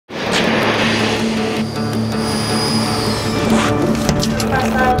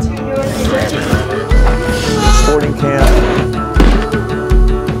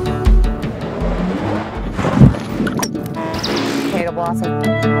awesome.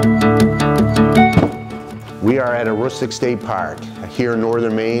 We are at Aroostook State Park here in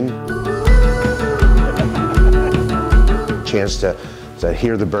Northern Maine. Chance to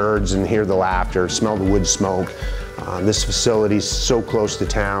hear the birds and hear the laughter, smell the wood smoke. This facility is so close to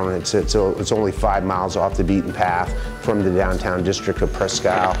town. It's only 5 miles off the beaten path from the downtown district of Presque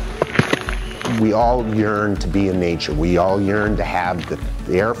Isle. We all yearn to be in nature. We all yearn to have the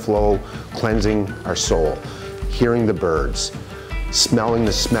airflow cleansing our soul, hearing the birds, smelling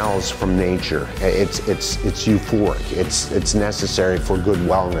the smells from nature. It's euphoric. It's necessary for good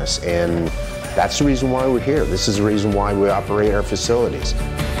wellness, and that's the reason why we're here. This is the reason why we operate our facilities.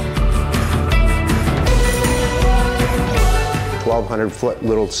 1,200-foot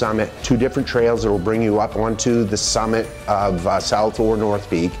little summit, 2 different trails that will bring you up onto the summit of South or North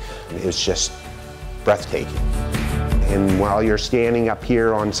Peak. It's just breathtaking. And while you're standing up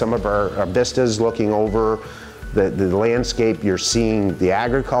here on some of our vistas looking over the landscape, you're seeing the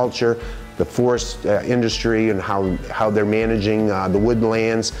agriculture, the forest industry, and how they're managing the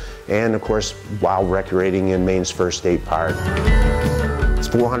woodlands, and of course while recreating in Maine's first state park. It's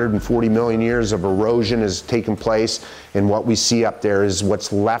 440 million years of erosion has taken place, and what we see up there is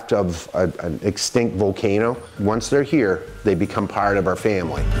what's left of an extinct volcano. Once they're here, they become part of our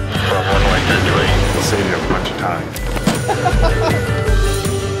family. Well, what do I do? We'll save you a bunch of time.